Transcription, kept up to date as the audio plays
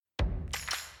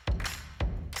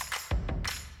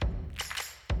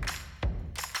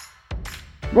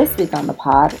This week on the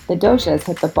pod, the doshas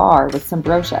hit the bar with some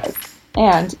brochas.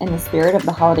 And in the spirit of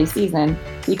the holiday season,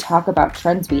 we talk about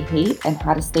trends we hate and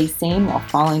how to stay sane while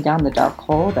falling down the dark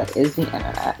hole that is the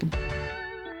internet.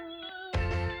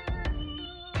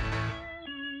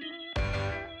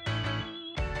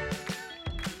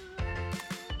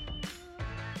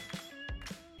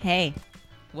 Hey,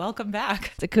 Welcome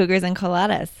back. to Cougars and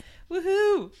Coladas.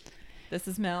 Woohoo! This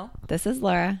is Mel. This is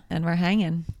Laura, and we're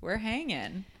hanging. We're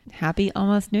hanging. Happy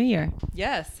almost New Year.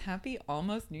 Yes, happy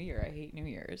almost New Year. I hate New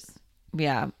Year's.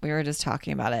 Yeah, we were just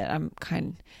talking about it.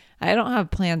 I don't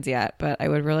have plans yet, but I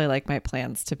would really like my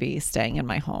plans to be staying in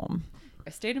my home. I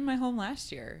stayed in my home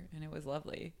last year and it was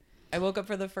lovely. I woke up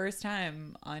for the first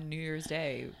time on New Year's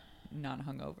Day, not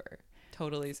hungover,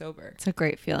 totally sober. It's a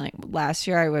great feeling. Last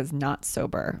year I was not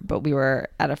sober, but we were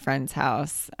at a friend's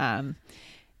house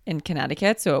in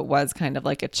Connecticut. So it was kind of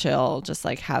like a chill, just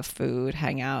like have food,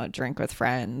 hang out, drink with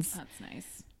friends. That's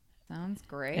nice. Sounds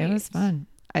great. It was fun.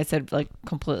 I said like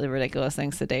completely ridiculous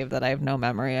things to Dave that I have no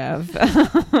memory of.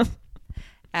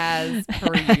 As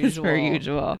per usual. Per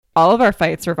usual. All of our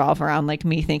fights revolve around like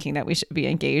me thinking that we should be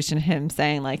engaged and him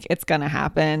saying like it's gonna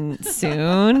happen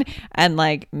soon, and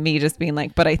like me just being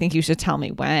like, but I think you should tell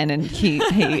me when, and he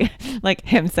like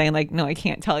him saying like, no, I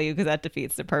can't tell you because that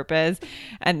defeats the purpose,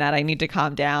 and that I need to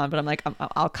calm down. But I'm like,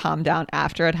 I'll calm down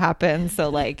after it happens. So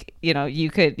like, you know, you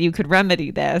could remedy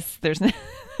this. There's no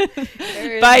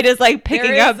by just like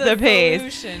picking up the pace.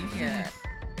 Solution here.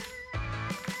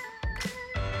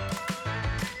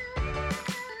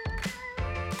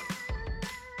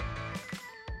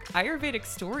 Ayurvedic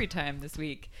story time this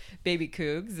week, Baby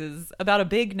Cougs, is about a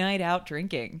big night out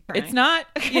drinking. Right. It's not,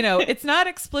 it's not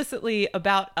explicitly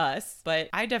about us, but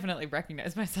I definitely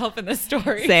recognize myself in this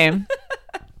story. Same.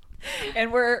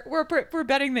 And we're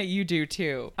betting that you do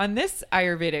too. On this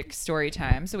Ayurvedic story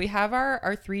time, so we have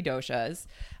our three doshas.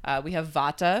 We have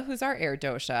Vata, who's our air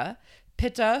dosha,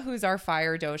 Pitta, who's our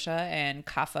fire dosha, and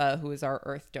Kapha, who is our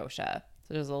earth dosha.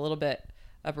 So there's a little bit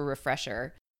of a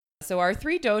refresher. So our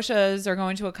three doshas are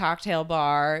going to a cocktail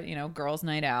bar, girls'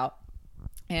 night out.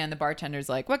 And the bartender's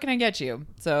like, what can I get you?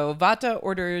 So Vata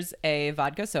orders a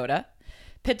vodka soda.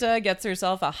 Pitta gets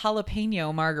herself a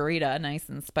jalapeno margarita, nice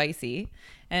and spicy.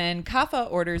 And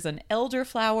Kapha orders an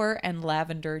elderflower and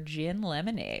lavender gin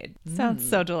lemonade. Sounds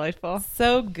so delightful.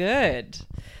 So good.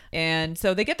 And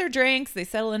so they get their drinks, they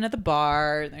settle in at the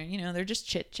bar, they're just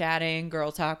chit-chatting,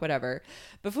 girl talk, whatever.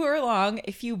 Before long,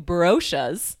 a few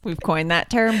brochas. We've coined that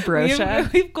term,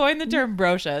 brosha. We've coined the term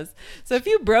brochas. So a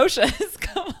few brochas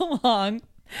come along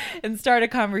and start a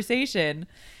conversation.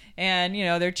 And,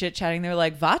 they're chit-chatting. They're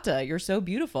like, Vata, you're so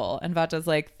beautiful. And Vata's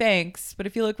like, thanks. But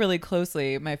if you look really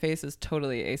closely, my face is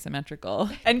totally asymmetrical.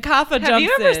 And Kapha jumps in. Have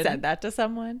you ever said that to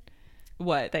someone?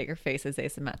 What? That your face is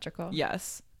asymmetrical?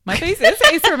 Yes. My face is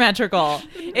asymmetrical.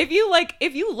 If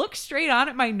you look straight on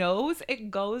at my nose,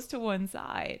 it goes to one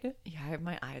side. Yeah,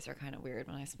 my eyes are kind of weird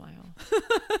when I smile.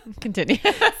 Continue.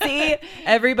 See,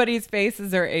 everybody's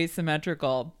faces are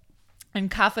asymmetrical. And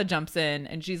Kapha jumps in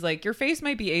and she's like, your face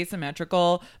might be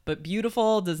asymmetrical, but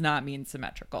beautiful does not mean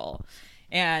symmetrical.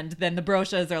 And then the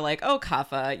brochas are like, oh,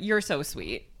 Kapha, you're so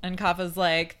sweet. And Kapha's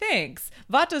like, thanks.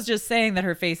 Vata's just saying that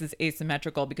her face is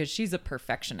asymmetrical because she's a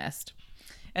perfectionist.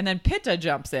 And then Pitta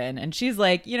jumps in and she's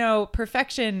like,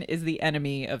 perfection is the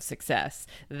enemy of success.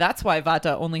 That's why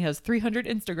Vata only has 300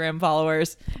 Instagram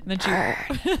followers. And then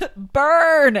she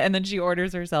burn. And then she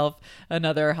orders herself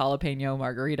another jalapeno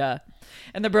margarita.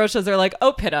 And the brochas are like,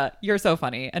 oh, Pitta, you're so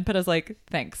funny. And Pitta's like,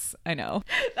 thanks. I know.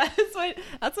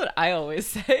 That's what I always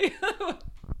say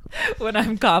when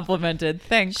I'm complimented.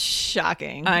 Thanks.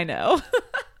 Shocking. I know.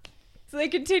 So they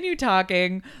continue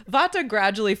talking. Vata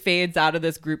gradually fades out of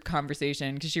this group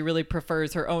conversation because she really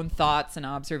prefers her own thoughts and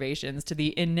observations to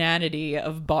the inanity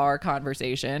of bar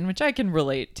conversation, which I can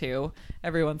relate to.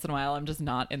 Every once in a while, I'm just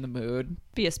not in the mood.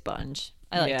 Be a sponge.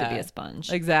 I like to be a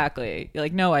sponge. Exactly. You're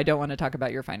like, no, I don't want to talk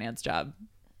about your finance job.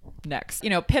 Next.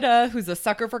 Pitta, who's a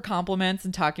sucker for compliments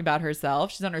and talking about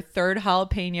herself. She's on her third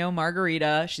jalapeno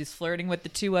margarita. She's flirting with the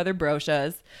two other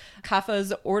brochas.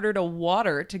 Kapha's ordered a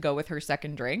water to go with her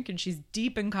second drink, and she's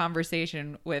deep in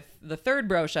conversation with the third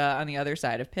brosha on the other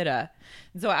side of Pitta.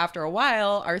 And so after a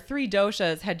while, our three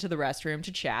doshas head to the restroom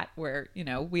to chat, where,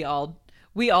 we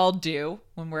all do.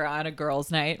 when we're on a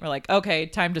girls' night. We're like, okay,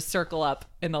 time to circle up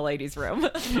in the ladies' room.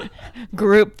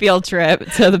 Group field trip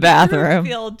to the bathroom.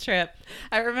 Field trip.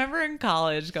 I remember in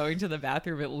college going to the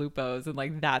bathroom at Lupo's, and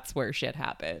like that's where shit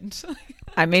happened.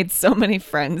 I made so many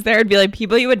friends there. It'd be like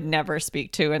people you would never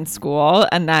speak to in school.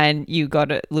 And then you go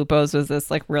to Lupo's, was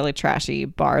this like really trashy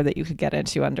bar that you could get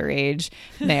into underage.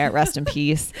 May it rest in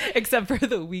peace. Except for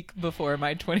the week before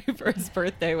my 21st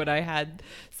birthday when I had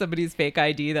somebody's fake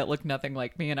ID that looked nothing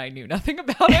like me and I knew nothing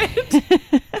about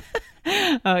it.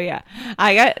 Oh, yeah.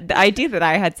 I got the ID that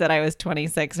I had said I was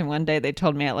 26. And one day they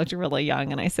told me I looked really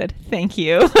young. And I said, thank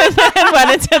you. And then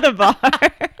went into the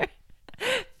bar.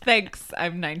 Thanks,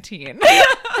 I'm 19.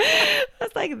 I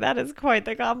was like, that is quite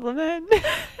the compliment.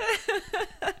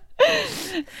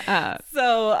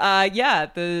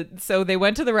 So they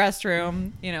went to the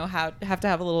restroom, you know, have to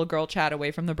have a little girl chat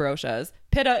away from the brochas.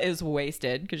 Pitta is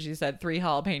wasted because she said 3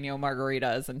 jalapeno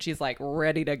margaritas and she's like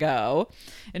ready to go.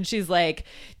 And she's like,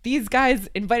 these guys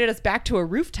invited us back to a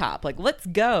rooftop. Like, let's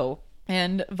go.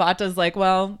 And Vata's like,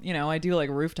 well, you know, I do like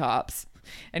rooftops.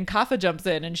 And Kaffa jumps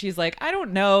in and she's like, I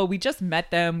don't know. We just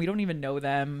met them. We don't even know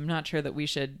them. I'm not sure that we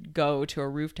should go to a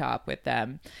rooftop with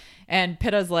them. And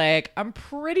Pitta's like, I'm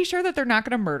pretty sure that they're not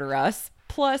going to murder us.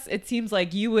 Plus, it seems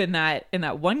like you and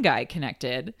that one guy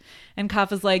connected. And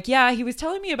Kaffa's like, yeah, he was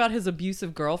telling me about his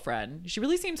abusive girlfriend. She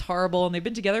really seems horrible, and they've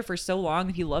been together for so long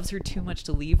that he loves her too much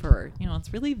to leave her. You know,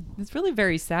 it's really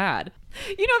very sad.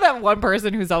 You know that one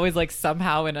person who's always like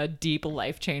somehow in a deep,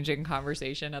 life-changing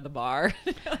conversation at the bar?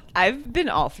 I've been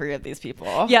all 3 of these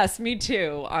people. Yes, me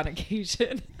too, on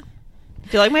occasion. I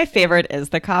feel like my favorite is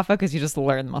the Kaffa because you just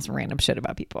learn the most random shit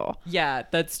about people. Yeah,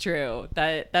 that's true.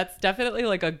 That's definitely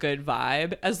like a good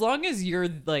vibe as long as you're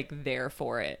like there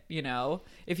for it, you know?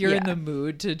 If you're in the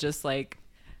mood to just like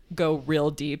go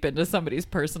real deep into somebody's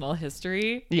personal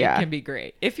history, it can be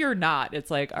great. If you're not,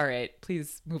 it's like, all right,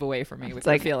 please move away from me with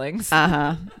your feelings.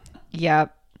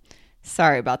 Yep.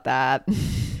 Sorry about that.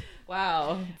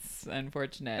 Wow. It's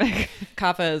unfortunate.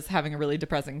 Kaffa is having a really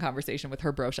depressing conversation with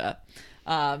her brosha.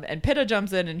 And Pitta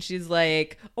jumps in and she's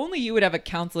like, only you would have a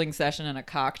counseling session in a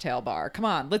cocktail bar. Come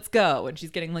on, let's go. And she's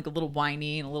getting like a little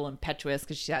whiny and a little impetuous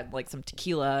because she had like some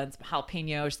tequila and some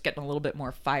jalapeno. She's getting a little bit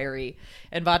more fiery.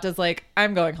 And Vata's like,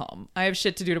 I'm going home. I have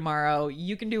shit to do tomorrow.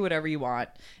 You can do whatever you want.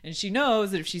 And she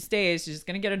knows that if she stays, she's just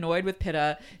going to get annoyed with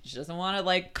Pitta. She doesn't want to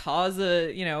like cause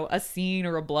a scene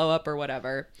or a blow up or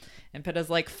whatever. And Pitta's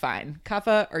like, fine.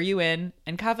 Kaffa, are you in?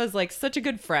 And Kaffa's like such a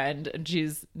good friend. And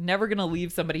she's never going to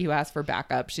leave somebody who asks for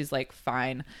backup. She's like,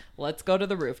 fine, let's go to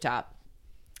the rooftop.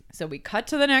 So we cut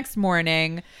to the next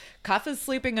morning. Kaffa's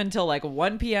sleeping until like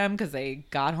 1 p.m. because they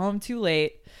got home too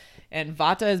late. And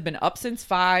Vata has been up since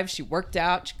 5. She worked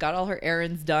out. She got all her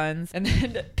errands done. And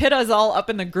then Pitta's all up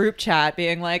in the group chat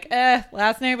being like,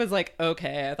 last night was like,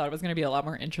 okay. I thought it was going to be a lot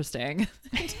more interesting.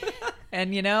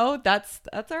 And, you know, that's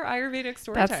our Ayurvedic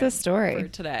story. That's the story for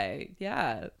today.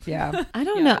 Yeah. Yeah. I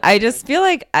don't know. I just feel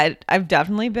like I've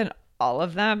definitely been all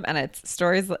of them. And it's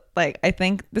stories like, I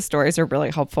think the stories are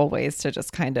really helpful ways to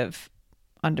just kind of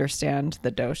understand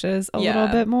the doshas a little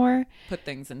bit more. Put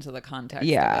things into the context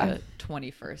of a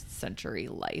 21st century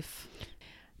life.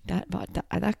 That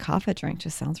Kaffa drink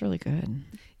just sounds really good.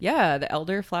 Yeah. The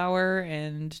elderflower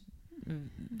and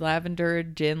lavender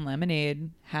gin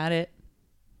lemonade. Had it.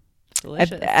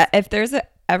 Delicious. If there's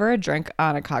ever a drink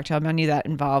on a cocktail menu that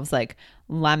involves like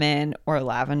lemon or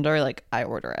lavender, like I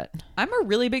order it. I'm a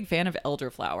really big fan of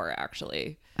elderflower,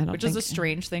 actually, which is a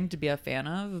strange thing to be a fan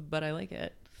of, but I like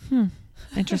it.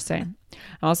 Interesting.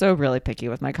 I'm also really picky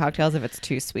with my cocktails. If it's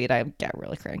too sweet, I get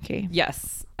really cranky.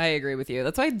 Yes, I agree with you.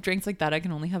 That's why drinks like that I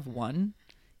can only have one,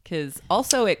 because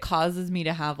also it causes me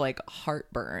to have like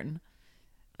heartburn.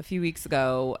 A few weeks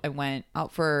ago, I went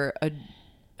out for a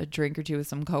drink or two with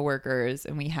some coworkers,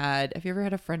 and we had, have you ever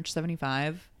had a French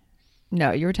 75?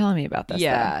 No, you were telling me about this.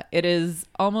 Yeah, it is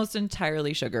almost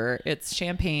entirely sugar. It's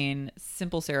champagne,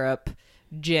 simple syrup,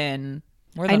 gin.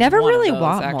 I never really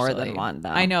want more than one, though.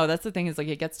 I know, that's the thing, is like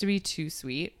it gets to be too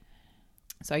sweet,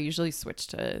 so I usually switch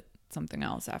to something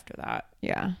else after that.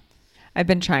 Yeah, I've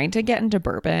been trying to get into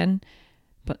bourbon,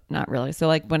 but not really. So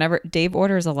like whenever Dave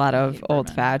orders a lot of old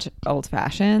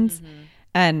fashions,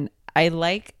 and I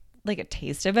like a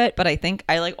taste of it, but I think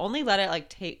I like only let it like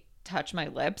take touch my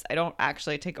lips. I don't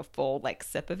actually take a full like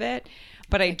sip of it,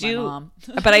 but I my do. mom.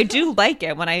 But I do like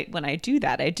it when I do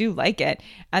that. I do like it.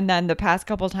 And then the past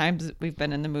couple times we've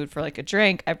been in the mood for like a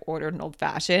drink, I've ordered an old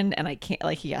fashioned, and I can't,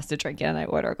 like, he has to drink it, and I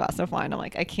order a glass of wine. I'm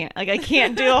like, I can't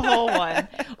do a whole one.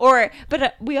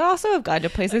 But we also have gone to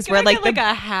places where like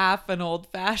a half an old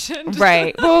fashioned.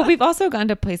 Right. Well, we've also gone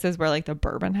to places where like the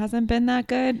bourbon hasn't been that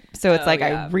good, so it's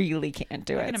yeah. I really can't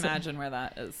do it. I can imagine where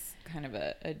that is kind of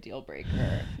a deal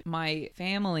breaker. My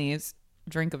family's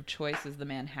drink of choice is the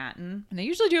Manhattan, and they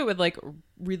usually do it with like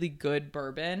really good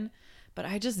bourbon, but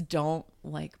I just don't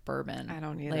like bourbon. I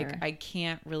don't either. Like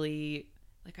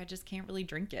I just can't really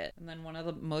drink it. And then one of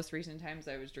the most recent times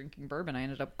I was drinking bourbon, I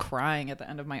ended up crying at the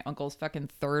end of my uncle's fucking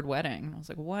third wedding. I was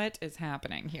like, what is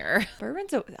happening here?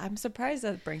 Bourbon's I'm surprised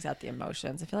that brings out the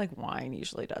emotions. I feel like wine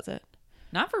usually does it.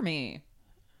 Not for me.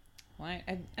 Why?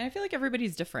 I feel like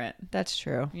everybody's different. That's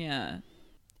true. Yeah.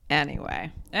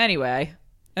 Anyway,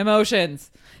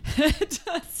 emotions.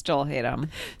 still hate them.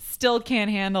 Still can't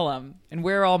handle them. And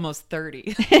we're almost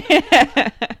 30.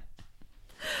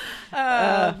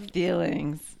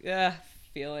 Feelings. Yeah,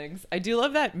 feelings. I do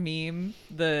love that meme,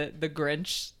 the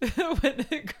Grinch, when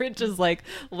the Grinch is like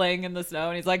laying in the snow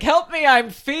and he's like, help me, I'm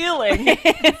feeling.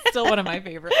 Still one of my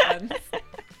favorite ones.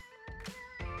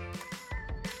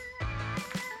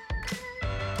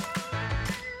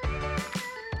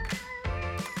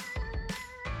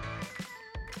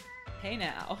 Hey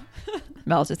now.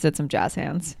 Mel just did some jazz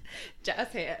hands. Jazz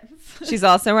hands. She's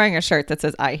also wearing a shirt that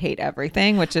says "I hate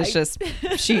everything," which is just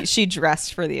she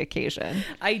dressed for the occasion.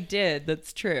 I did.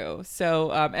 That's true.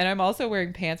 So, and I'm also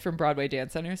wearing pants from Broadway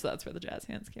Dance Center, so that's where the jazz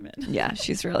hands came in. Yeah,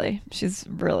 she's really.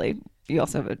 You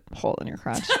also have a hole in your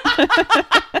crotch.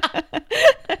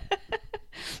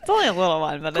 It's only a little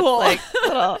one, but Cool. It's like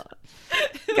little.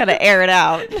 Gotta air it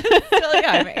out. So,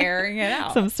 yeah, I'm airing it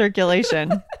out. Some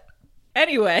circulation.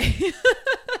 Anyway,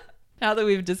 now that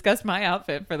we've discussed my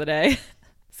outfit for the day,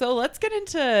 so let's get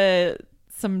into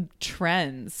some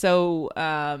trends. So,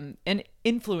 and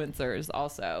influencers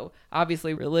also.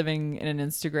 Obviously, we're living in an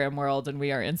Instagram world, and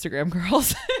we are Instagram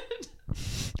girls.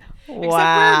 Wow. Except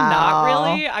we're not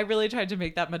really. I really tried to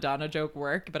make that Madonna joke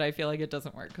work, but I feel like it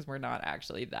doesn't work because we're not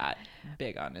actually that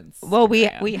big on Instagram. Well, we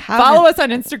have follow us on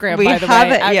Instagram, by the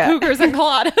way, at Cougars and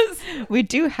Coladas. We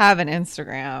do have an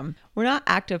Instagram. We're not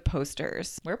active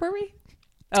posters. Where were we?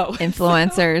 Oh,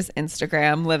 Influencers,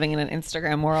 Instagram, living in an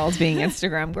Instagram world, being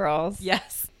Instagram girls.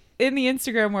 Yes. In the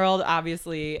Instagram world,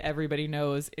 obviously, everybody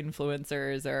knows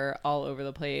influencers are all over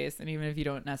the place. And even if you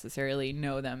don't necessarily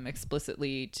know them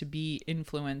explicitly to be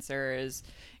influencers,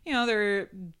 you know, there are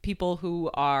people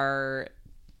who are,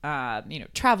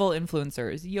 travel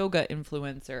influencers, yoga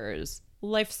influencers,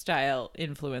 lifestyle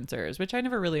influencers, which I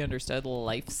never really understood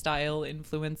lifestyle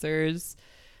influencers.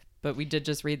 But we did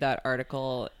just read that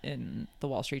article in the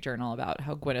Wall Street Journal about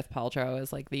how Gwyneth Paltrow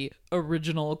is like the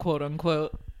original quote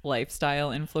unquote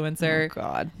lifestyle influencer. Oh,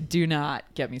 God. Do not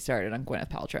get me started on Gwyneth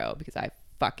Paltrow because I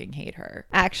fucking hate her.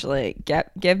 Actually,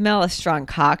 give Mel a strong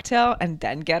cocktail and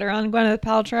then get her on Gwyneth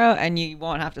Paltrow, and you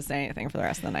won't have to say anything for the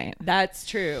rest of the night. That's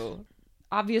true.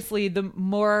 Obviously, the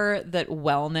more that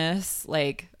wellness,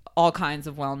 like all kinds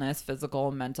of wellness,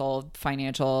 physical, mental,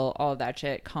 financial, all of that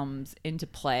shit comes into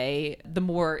play, the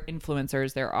more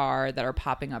influencers there are that are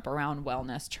popping up around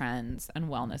wellness trends and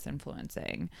wellness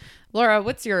influencing. Laura,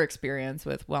 what's your experience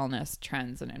with wellness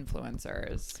trends and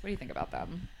influencers? What do you think about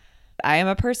them? I am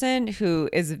a person who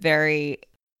is I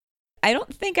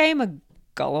don't think I am a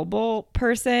gullible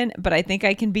person, but I think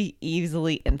I can be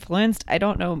easily influenced. I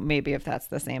don't know maybe if that's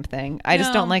the same thing. I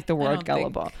just don't like the word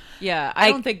gullible. I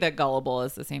don't think that gullible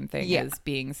is the same thing as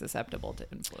being susceptible to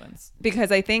influence.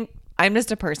 Because I think I'm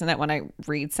just a person that when I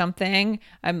read something,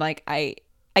 I'm like, I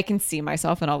can see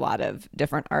myself in a lot of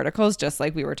different articles, just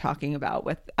like we were talking about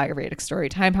with Ayurvedic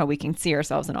Storytime, how we can see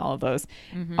ourselves in all of those,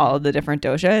 all of the different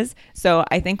doshas. So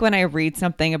I think when I read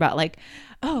something about like,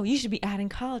 oh, you should be adding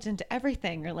collagen to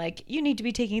everything, or like, you need to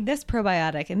be taking this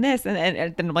probiotic and this,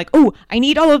 and then I'm like, oh, I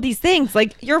need all of these things.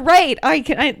 Like, you're right.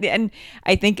 And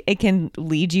I think it can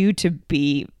lead you to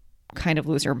be kind of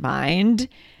lose your mind.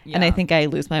 Yeah. And I think I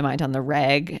lose my mind on the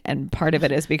reg. And part of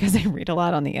it is because I read a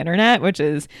lot on the internet, which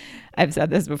is, I've said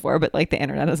this before, but like the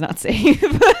internet is not safe.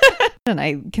 And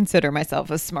I consider myself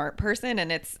a smart person.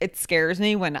 And it scares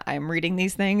me when I'm reading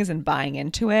these things and buying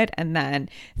into it. And then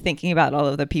thinking about all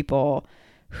of the people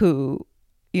who,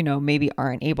 you know, maybe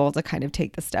aren't able to kind of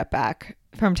take the step back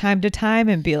from time to time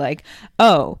and be like,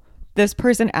 oh, this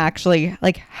person actually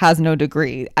like has no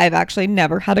degree. I've actually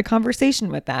never had a conversation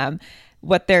with them.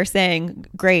 What they're saying,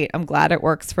 great, I'm glad it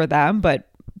works for them, but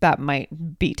that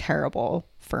might be terrible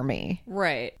for me.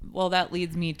 Right. Well, that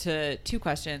leads me to two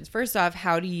questions. First off,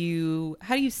 how do you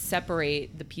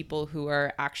separate the people who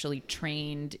are actually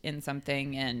trained in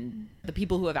something and the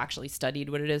people who have actually studied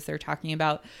what it is they're talking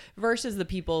about versus the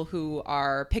people who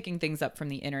are picking things up from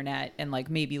the internet and like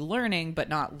maybe learning but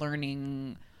not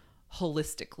learning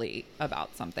holistically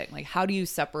about something? Like, how do you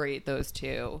separate those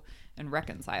two and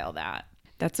reconcile that?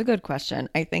 That's a good question.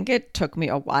 I think it took me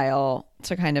a while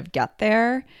to kind of get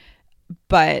there,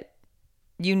 but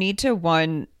you need to,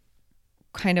 one,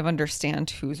 kind of understand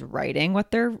who's writing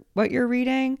what you're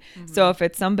reading. Mm-hmm. So if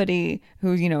it's somebody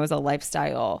who, you know, is a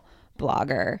lifestyle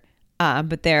blogger,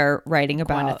 but they're writing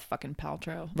about Gwyneth fucking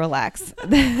Paltrow. Relax.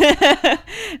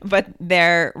 But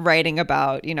they're writing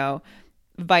about, you know,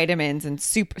 vitamins and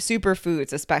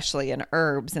superfoods, especially, and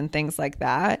herbs and things like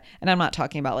that. And I'm not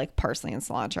talking about like parsley and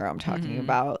cilantro. I'm talking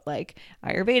about like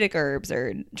Ayurvedic herbs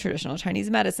or traditional Chinese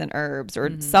medicine herbs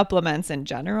or supplements in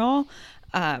general.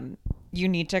 You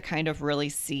need to kind of really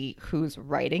see who's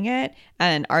writing it,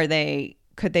 and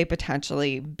could they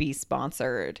potentially be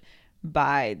sponsored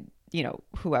by, you know,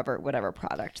 whatever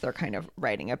product they're kind of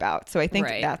writing about. So I think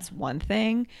that's one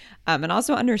thing. And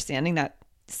also understanding that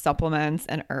supplements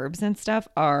and herbs and stuff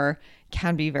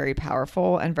can be very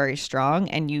powerful and very strong,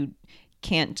 and you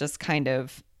can't just kind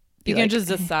of you can't just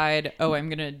decide, oh, I'm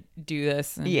gonna do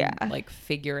this and like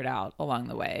figure it out along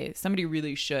the way. Somebody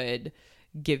really should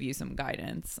give you some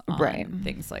guidance on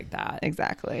things like that.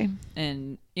 Exactly.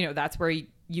 And you know, that's where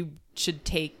you should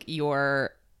take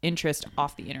your interest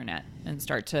off the internet and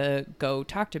start to go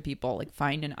talk to people, like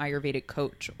find an Ayurvedic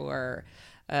coach or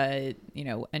you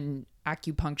know, an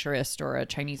acupuncturist or a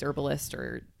Chinese herbalist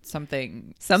or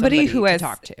somebody who has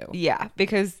talked to. Yeah,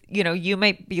 because you know, you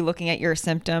might be looking at your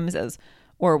symptoms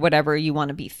or whatever you want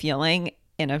to be feeling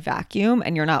in a vacuum,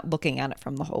 and you're not looking at it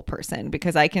from the whole person.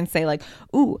 Because I can say like,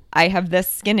 ooh, I have this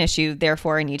skin issue,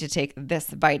 therefore I need to take this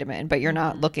vitamin, but you're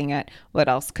not looking at what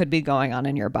else could be going on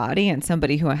in your body. And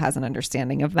somebody who has an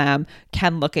understanding of them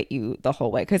can look at you the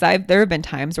whole way. Because there have been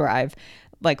times where I've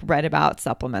like read about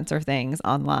supplements or things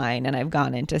online, and I've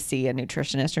gone in to see a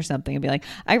nutritionist or something and be like,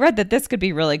 I read that this could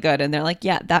be really good. And they're like,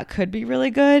 yeah, that could be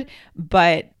really good,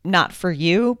 but not for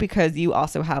you because you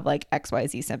also have like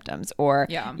XYZ symptoms, or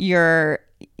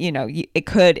it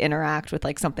could interact with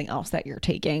like something else that you're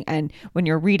taking. And when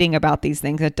you're reading about these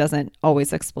things, it doesn't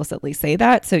always explicitly say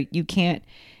that. So you can't,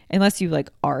 unless you like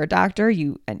are a doctor,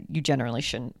 you generally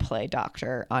shouldn't play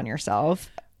doctor on yourself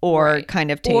or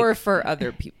kind of take, or for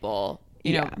other people.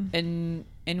 You know,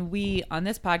 and we on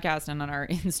this podcast and on our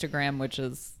Instagram, which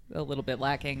is a little bit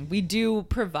lacking, we do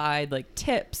provide like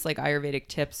tips, like Ayurvedic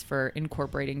tips for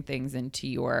incorporating things into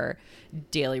your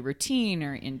daily routine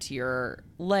or into your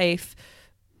life.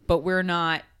 But we're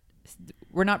not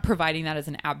providing that as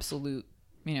an absolute,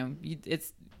 you know,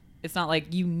 it's not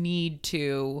like you need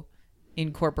to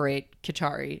incorporate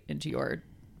Kitchari into your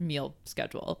meal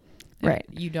schedule. Right.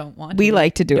 You don't want to. We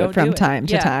like to do it from time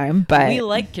to time, but we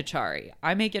like Kitchari.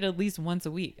 I make it at least once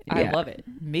a week. I love it.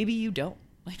 Maybe you don't.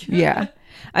 Yeah.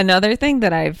 Another thing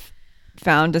that I've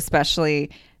found, especially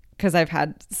because I've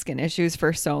had skin issues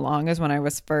for so long, is when I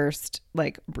was first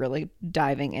like really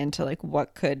diving into like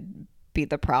what could be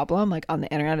the problem like on the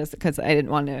internet, is because I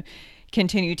didn't want to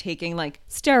continue taking like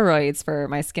steroids for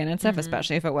my skin and stuff,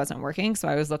 especially if it wasn't working. So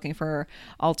I was looking for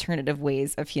alternative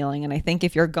ways of healing. And I think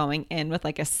if you're going in with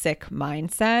like a sick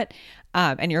mindset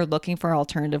and you're looking for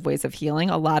alternative ways of healing,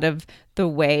 a lot of the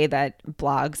way that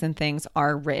blogs and things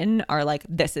are written are like,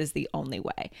 this is the only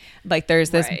way. Like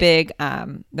there's this big,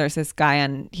 there's this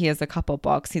guy he has a couple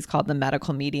books. He's called The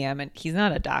Medical Medium, and he's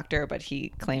not a doctor, but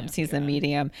he claims he's a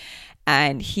medium.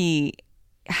 And he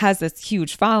has this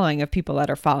huge following of people that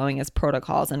are following his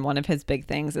protocols. And one of his big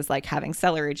things is like having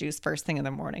celery juice first thing in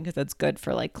the morning because it's good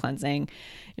for like cleansing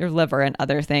your liver and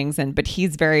other things. But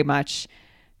he's very much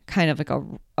kind of like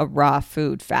a raw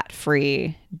food,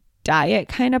 fat-free diet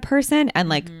kind of person. And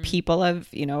like people have,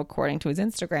 you know, according to his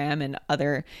Instagram and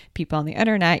other people on the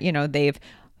internet, you know, they've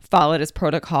followed his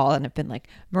protocol and have been like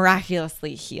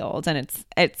miraculously healed. And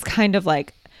it's kind of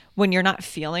like, when you're not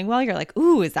feeling well, you're like,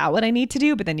 ooh, is that what I need to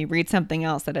do? But then you read something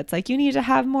else that it's like, you need to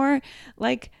have more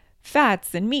like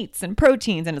fats and meats and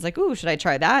proteins. And it's like, ooh, should I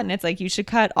try that? And it's like, you should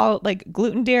cut all like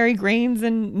gluten, dairy, grains,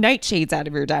 and nightshades out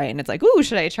of your diet. And it's like, ooh,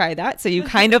 should I try that? So you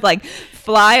kind of like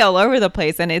fly all over the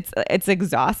place, and it's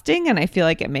exhausting. And I feel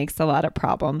like it makes a lot of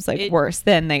problems like worse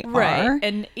than they are.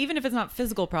 And even if it's not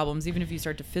physical problems, even if you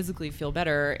start to physically feel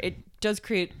better, it does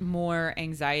create more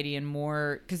anxiety and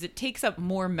more, because it takes up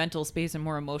more mental space and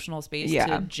more emotional space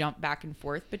to jump back and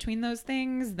forth between those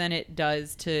things than it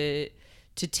does to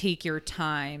to take your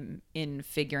time in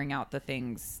figuring out the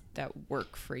things that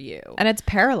work for you. And it's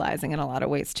paralyzing in a lot of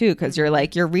ways too, because you're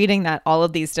like, you're reading that all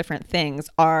of these different things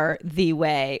are the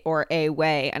way or a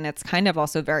way. And it's kind of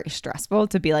also very stressful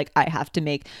to be like, I have to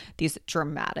make these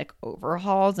dramatic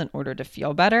overhauls in order to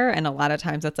feel better. And a lot of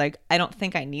times it's like, I don't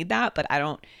think I need that, but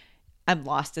I'm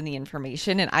lost in the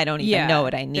information and I don't even know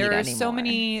what I need anymore. There are so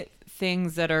many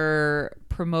things that are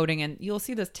promoting, and you'll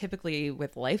see this typically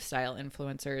with lifestyle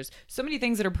influencers, so many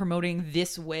things that are promoting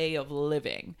this way of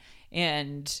living.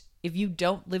 And if you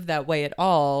don't live that way at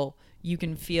all, you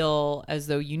can feel as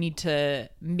though you need to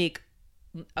make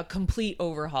a complete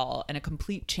overhaul and a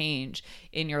complete change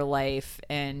in your life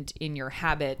and in your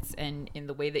habits and in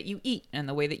the way that you eat and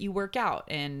the way that you work out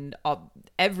and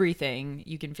everything.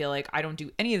 You can feel like, I don't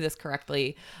do any of this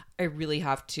correctly. I really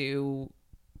have to,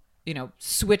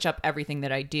 switch up everything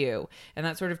that I do. And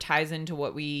that sort of ties into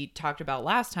what we talked about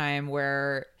last time,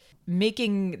 where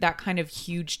making that kind of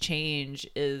huge change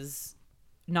is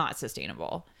not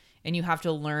sustainable. And you have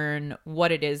to learn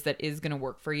what it is that is going to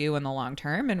work for you in the long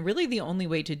term. And really the only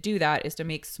way to do that is to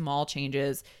make small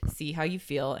changes, see how you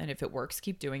feel. And if it works,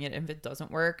 keep doing it. And if it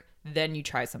doesn't work, then you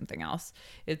try something else.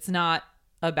 It's not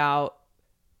about,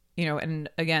 and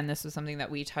again, this was something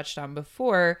that we touched on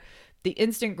before, the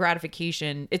instant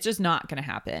gratification. It's just not going to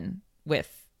happen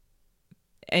with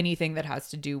anything that has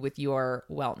to do with your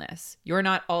wellness. You're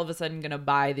not all of a sudden going to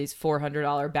buy these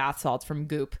 $400 bath salts from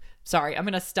Goop. Sorry, I'm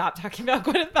going to stop talking about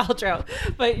Gwyneth Paltrow,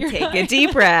 but take a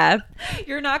deep breath.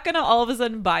 You're not going to all of a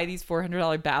sudden buy these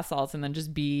 $400 bath salts and then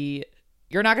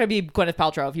you're not going to be Gwyneth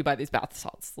Paltrow if you buy these bath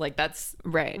salts. Like, that's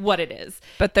right what it is.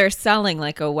 But they're selling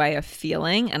like a way of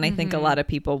feeling. And I think a lot of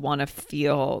people want to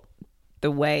feel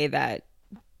the way that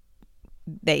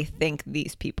they think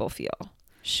these people feel.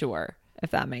 Sure.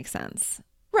 If that makes sense.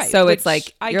 Right. So it's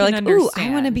like, you're like, understand. ooh, I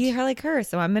want to be her like her.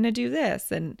 So I'm going to do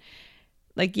this. And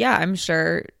like, yeah, I'm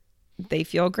sure they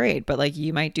feel great, but like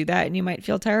you might do that and you might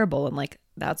feel terrible. And like,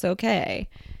 that's okay.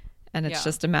 And it's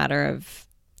just a matter of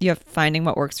finding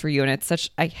what works for you. And it's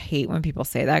I hate when people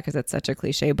say that because it's such a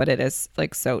cliche, but it is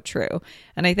like so true.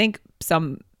 And I think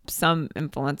some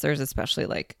influencers, especially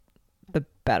like the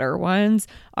better ones,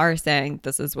 are saying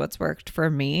this is what's worked for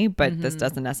me, but this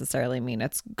doesn't necessarily mean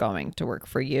it's going to work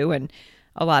for you. And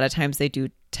a lot of times they do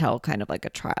tell kind of like a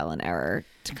trial and error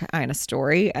kind of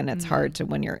story, and it's hard to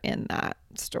when you're in that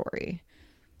story.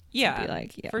 Yeah, be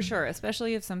like, for sure.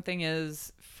 Especially if something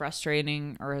is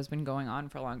frustrating or has been going on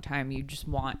for a long time, you just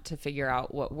want to figure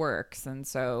out what works. And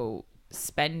so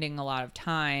spending a lot of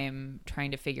time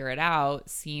trying to figure it out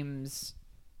seems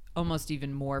almost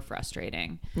even more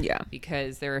frustrating. Yeah.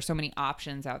 Because there are so many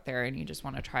options out there and you just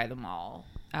want to try them all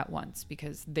at once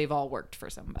because they've all worked for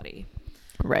somebody.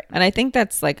 Right. And I think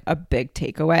that's like a big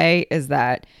takeaway is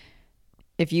that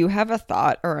if you have a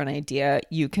thought or an idea,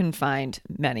 you can find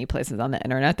many places on the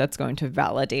internet that's going to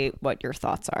validate what your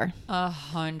thoughts are.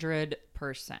 100%.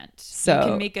 So you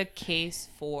can make a case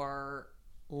for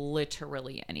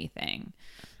literally anything.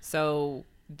 So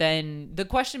then the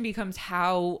question becomes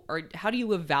how do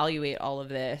you evaluate all of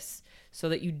this so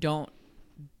that you don't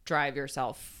drive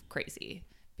yourself crazy?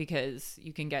 Because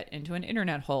you can get into an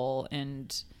internet hole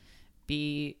and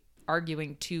be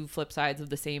arguing two flip sides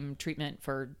of the same treatment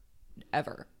for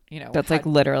ever, that's like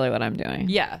literally what I'm doing.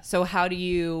 Yeah. So how do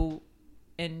you,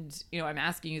 and I'm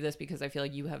asking you this because I feel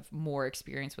like you have more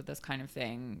experience with this kind of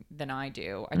thing than I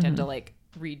do. I tend to like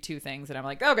read two things and I'm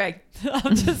like, okay,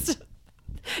 I'll just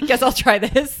guess I'll try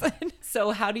this.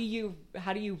 So how do you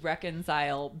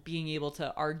reconcile being able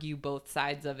to argue both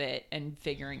sides of it and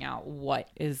figuring out what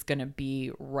is going to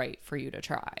be right for you to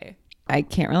try? I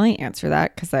can't really answer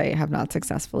that because I have not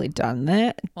successfully done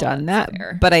that.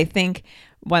 Fair. But I think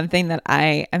one thing that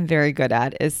I am very good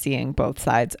at is seeing both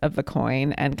sides of the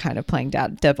coin and kind of playing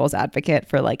devil's advocate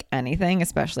for like anything,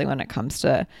 especially when it comes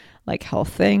to like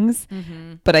health things.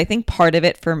 But I think part of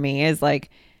it for me is like,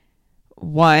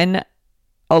 one,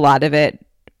 a lot of it,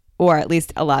 or at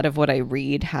least a lot of what I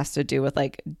read has to do with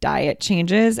like diet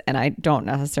changes. And I don't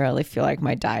necessarily feel like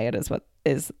my diet is what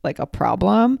is like a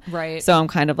problem. Right. So I'm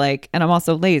kind of like, and I'm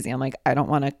also lazy. I'm like, I don't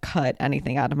want to cut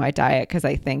anything out of my diet because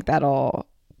I think that'll,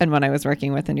 and when I was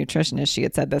working with a nutritionist, she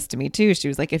had said this to me too. She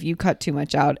was like, if you cut too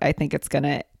much out, I think it's going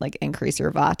to like increase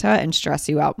your vata and stress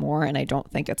you out more. And I don't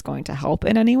think it's going to help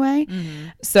in any way.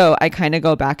 So I kind of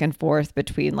go back and forth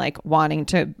between like wanting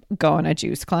to go on a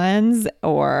juice cleanse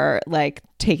or like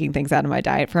taking things out of my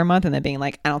diet for a month and then being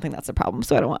like, I don't think that's a problem.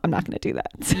 So I'm not going to do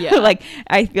that. Yeah. Like,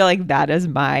 I feel like that is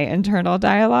my internal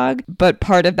dialogue. But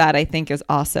part of that I think is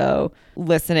also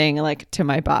listening like to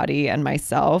my body and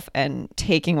myself and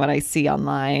taking what I see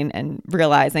online and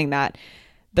realizing that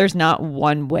there's not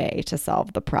one way to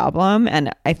solve the problem.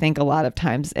 And I think a lot of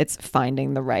times it's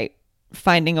finding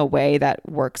a way that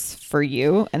works for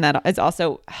you and that is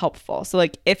also helpful. So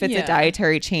like if it's a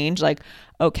dietary change, like,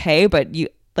 okay, but you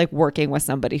like working with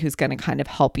somebody who's going to kind of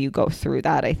help you go through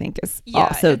that, I think is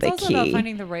also the key. It's also about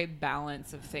finding the right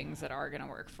balance of things that are going to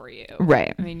work for you.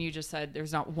 Right. I mean, you just said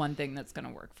there's not one thing that's going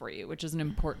to work for you, which is an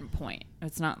important point.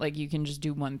 It's not like you can just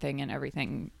do one thing and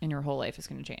everything in your whole life is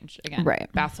going to change. Again, right.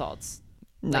 Bath salts.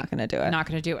 Not going to do it. Not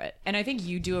going to do it. And I think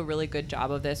you do a really good job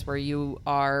of this where you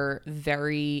are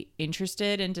very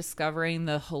interested in discovering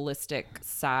the holistic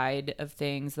side of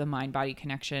things, the mind-body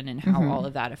connection and how all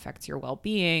of that affects your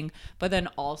well-being, but then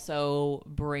also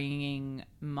bringing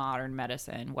modern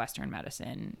medicine, Western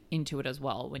medicine into it as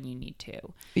well when you need to.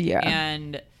 Yeah.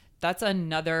 And that's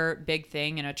another big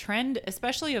thing and a trend,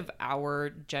 especially of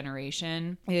our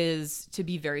generation, is to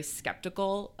be very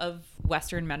skeptical of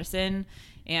Western medicine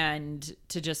and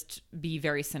to just be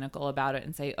very cynical about it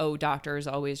and say, oh, doctors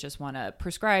always just want to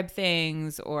prescribe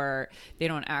things, or they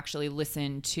don't actually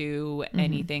listen to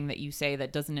anything that you say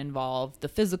that doesn't involve the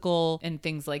physical and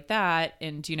things like that.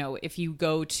 And, you know, if you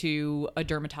go to a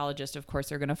dermatologist, of course,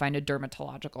 they're going to find a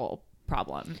dermatological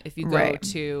problem. If you go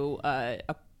to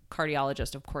a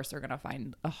cardiologist, of course, they're going to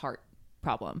find a heart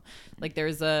problem. Like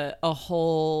there's a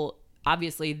whole,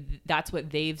 obviously that's what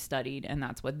they've studied and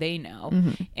that's what they know.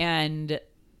 And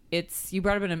you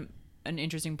brought up an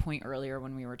interesting point earlier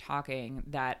when we were talking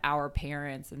that our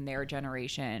parents and their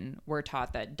generation were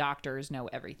taught that doctors know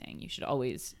everything. You should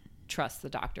always trust the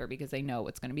doctor because they know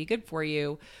what's going to be good for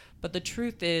you. But the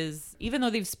truth is, even though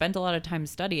they've spent a lot of time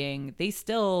studying, they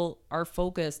still are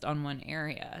focused on one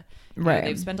area. Right.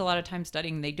 They've spent a lot of time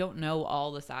studying. They don't know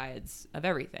all the sides of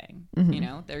everything. You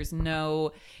know, there's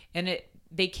no, and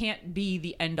they can't be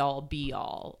the end all be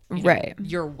all,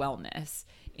 your wellness.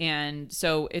 And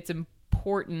so it's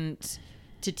important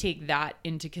to take that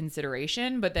into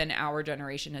consideration, but then our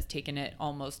generation has taken it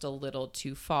almost a little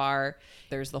too far.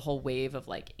 There's the whole wave of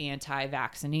like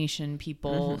anti-vaccination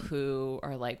people who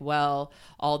are like, well,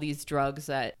 all these drugs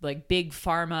that like big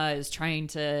pharma is trying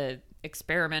to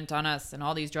experiment on us and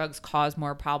all these drugs cause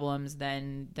more problems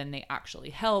than they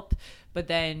actually help. But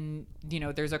then, you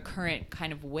know, there's a current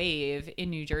kind of wave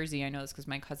in New Jersey. I know this because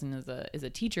my cousin is a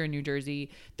teacher in New Jersey.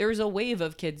 There's a wave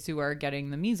of kids who are getting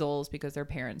the measles because their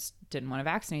parents didn't want to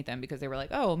vaccinate them because they were like,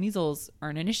 oh, measles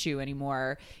aren't an issue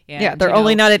anymore. And, they're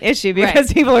only not an issue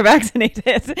because people are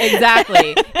vaccinated.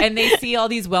 Exactly. And they see all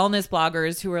these wellness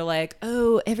bloggers who are like,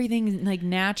 oh, everything like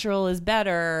natural is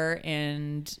better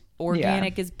and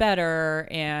organic is better,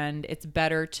 and it's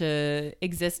better to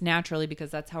exist naturally because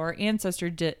that's how our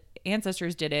ancestors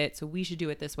did it, so we should do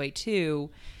it this way too.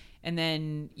 And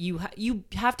then you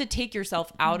have to take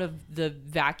yourself out of the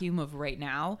vacuum of right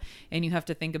now, and you have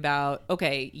to think about,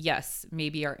 okay, yes,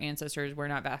 maybe our ancestors were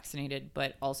not vaccinated,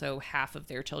 but also half of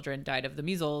their children died of the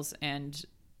measles and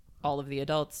all of the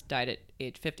adults died at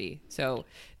age 50. So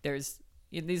there's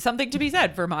something to be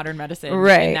said for modern medicine.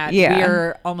 Right. In that we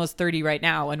are almost 30 right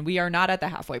now, and we are not at the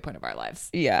halfway point of our lives.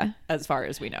 Yeah. As far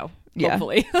as we know. Yeah.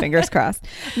 Hopefully. Fingers crossed.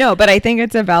 No, but I think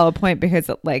it's a valid point because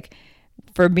like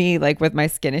for me, like with my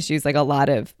skin issues, like a lot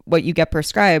of what you get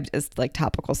prescribed is like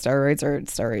topical steroids or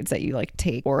steroids that you like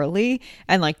take orally.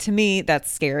 And like to me,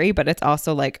 that's scary, but it's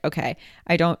also like, okay,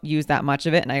 I don't use that much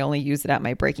of it and I only use it at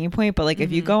my breaking point. But like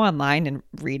if you go online and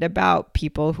read about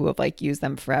people who have like used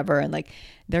them forever and like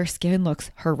their skin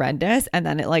looks horrendous, and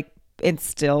then it like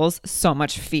instills so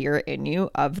much fear in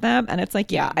you of them. And it's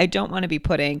like, I don't want to be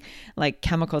putting like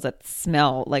chemicals that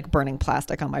smell like burning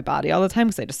plastic on my body all the time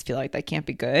because I just feel like that can't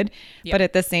be good. But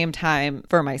at the same time,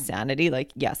 for my sanity,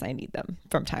 like, yes, I need them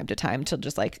from time to time to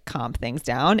just like calm things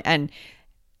down. And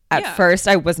at first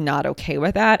I was not okay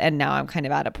with that. And now I'm kind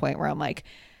of at a point where I'm like,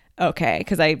 okay,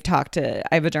 because I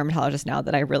have a dermatologist now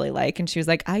that I really like, and she was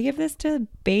like, I give this to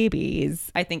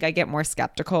babies. I think I get more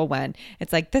skeptical when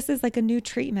it's like, this is like a new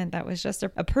treatment that was just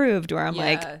approved, where I'm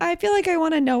like, I feel like I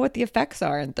want to know what the effects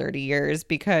are in 30 years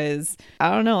because I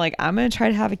don't know, like I'm going to try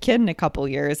to have a kid in a couple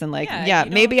years and like,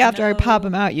 maybe after I pop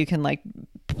them out, you can like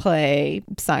play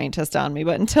scientist on me,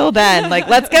 but until then, like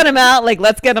let's get them out, like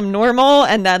let's get them normal,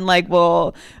 and then like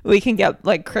we can get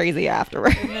like crazy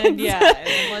afterwards. And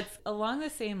then along the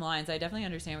same lines, I definitely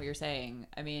understand what you're saying.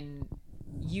 I mean,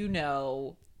 you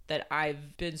know that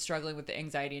I've been struggling with the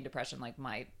anxiety and depression like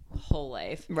my whole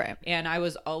life. Right. And I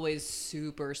was always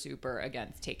super, super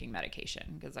against taking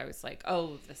medication because I was like,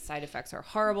 oh, the side effects are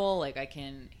horrible. Like I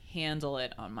can handle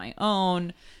it on my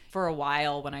own. For a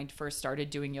while, when I first started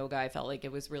doing yoga, I felt like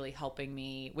it was really helping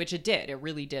me, which it did. It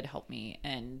really did help me.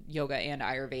 And yoga and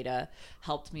Ayurveda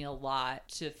helped me a lot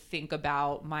to think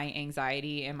about my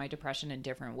anxiety and my depression in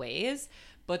different ways.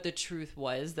 But the truth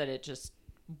was that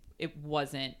it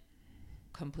wasn't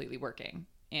completely working.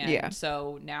 And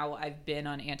so now I've been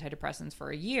on antidepressants for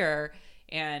a year,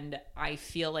 and I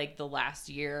feel like the last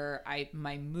year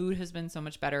my mood has been so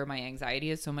much better. My anxiety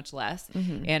is so much less.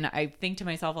 And I think to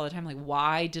myself all the time, like,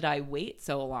 why did I wait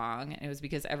so long? And it was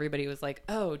because everybody was like,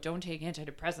 oh, don't take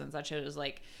antidepressants. That shit is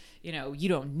like, you know, you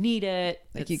don't need it.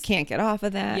 Like you can't get off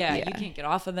of that. Yeah, you can't get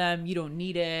off of them. You don't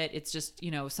need it. It's just,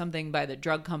 you know, something by the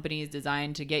drug companies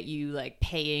designed to get you like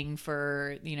paying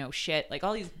for, you know, shit, like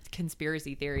all these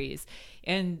conspiracy theories.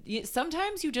 And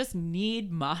sometimes you just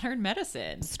need modern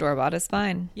medicine. Store-bought is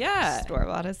fine. Yeah.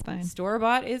 Store-bought is fine.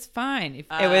 Store-bought is fine. It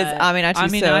was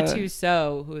Aminatou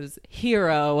Sow, who's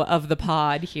hero of the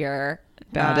pod here.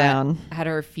 Bow down. Had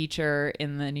her feature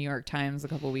in the New York Times a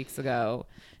couple weeks ago.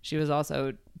 She was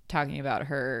also talking about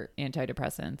her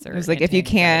antidepressants. Or it was like, if you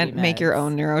can't make your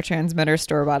own neurotransmitter,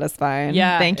 store-bought is fine.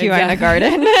 Yeah. Thank you, exactly. Ina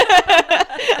Garden.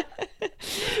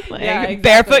 Like, yeah, exactly.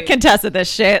 Barefoot contested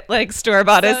this shit. Like,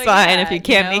 store-bought is fine if you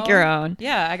can't make your own.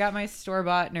 Yeah, I got my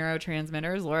store-bought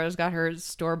neurotransmitters. Laura's got her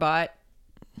store-bought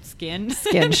skin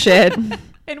shit.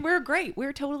 And we're great.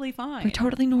 We're totally fine. We're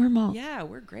totally normal. Yeah,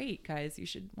 we're great, guys. You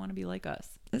should want to be like us.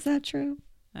 Is that true?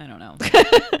 I don't know.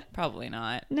 Probably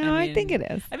not. No, I think it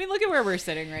is. I mean, look at where we're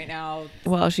sitting right now.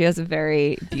 Well, she has a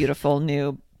very beautiful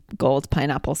new gold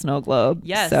pineapple snow globe.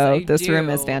 Yes, so I this do. room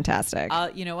is fantastic.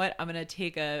 You know what? I'm going to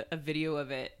take a video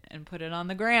of it and put it on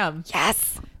the gram.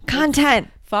 Yes. Content.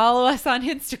 Follow us on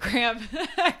Instagram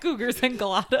at Cougars and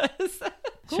Coladas.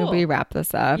 Cool. Should we wrap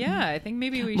this up? Yeah, I think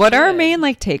maybe we should. What are our main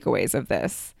like takeaways of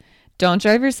this? Don't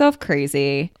drive yourself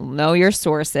crazy. Know your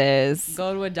sources.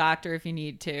 Go to a doctor if you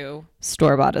need to.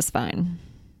 Store-bought is fine.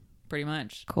 Pretty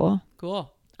much. Cool.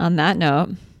 On that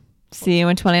note, see you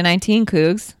in 2019,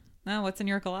 Cougs. Now, what's in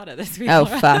your colada this week? Oh,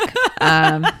 fuck.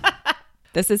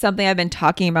 This is something I've been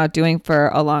talking about doing for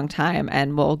a long time,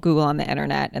 and we'll Google on the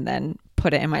internet and then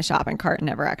put it in my shopping cart and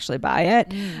never actually buy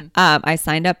it. I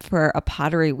signed up for a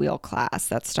pottery wheel class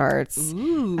that starts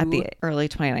at the early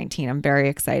 2019. I'm very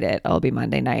excited. It'll be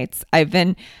Monday nights.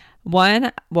 We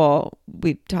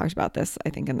talked about this,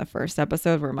 I think, in the first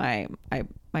episode, where my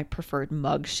preferred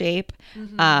mug shape.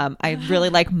 I really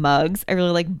like mugs. I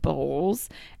really like bowls.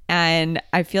 And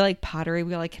I feel like pottery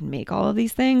wheel, I can make all of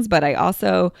these things, but I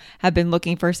also have been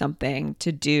looking for something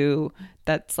to do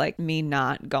that's like me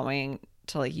not going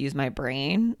to like use my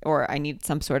brain, or I need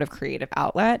some sort of creative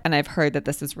outlet. And I've heard that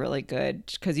this is really good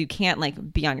because you can't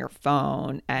like be on your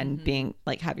phone and being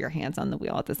like have your hands on the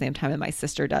wheel at the same time. And my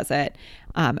sister does it,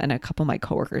 and a couple of my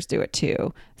coworkers do it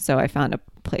too. So I found a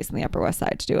place in the Upper West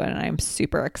Side to do it, and I'm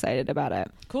super excited about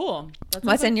it. Cool.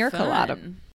 What's in your colada?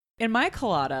 In my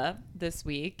colada this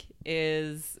week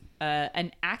is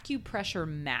an acupressure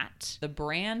mat. The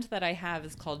brand that I have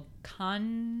is called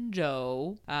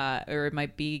Kanjo, or it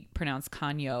might be pronounced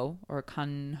Kanyo or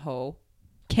Kanho.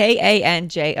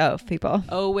 Kanjo, people.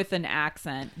 Oh, with an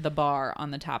accent, the bar on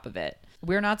the top of it.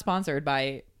 We're not sponsored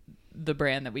by the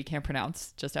brand that we can't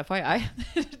pronounce, just FYI.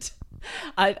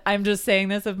 I'm just saying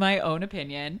this of my own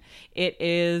opinion. It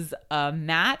is a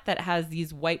mat that has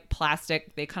these white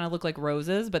plastic, they kind of look like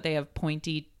roses, but they have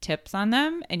pointy tips on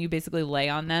them, and you basically lay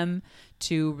on them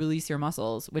to release your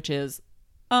muscles, which is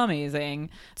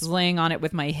amazing. I was laying on it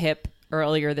with my hip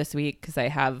earlier this week because I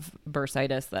have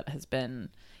bursitis that has been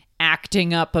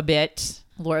acting up a bit.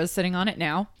 Laura's sitting on it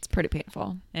now. It's pretty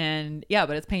painful. And yeah,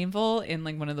 but it's painful in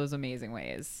like one of those amazing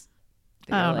ways.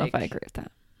 I don't know if I agree with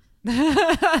that.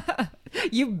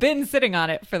 You've been sitting on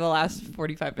it for the last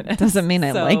 45 minutes. Doesn't mean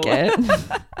I like it.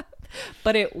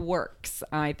 But it works,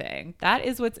 I think. That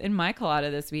is what's in my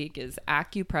colada this week is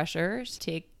acupressure.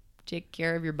 Take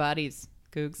care of your bodies,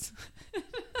 Cougs.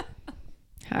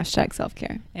 Hashtag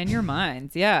self-care. And your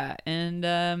minds, yeah. And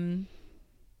I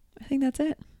think that's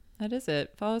it. That is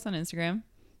it. Follow us on Instagram.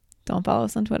 Don't follow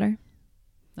us on Twitter.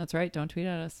 That's right. Don't tweet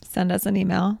at us. Send us an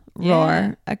email.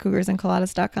 Yeah.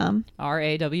 roar@cougarsandcoladas.com.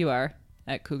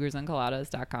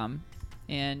 RAWR@cougarsandcoladas.com.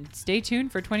 And stay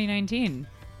tuned for 2019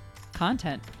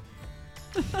 content.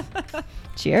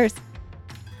 Cheers.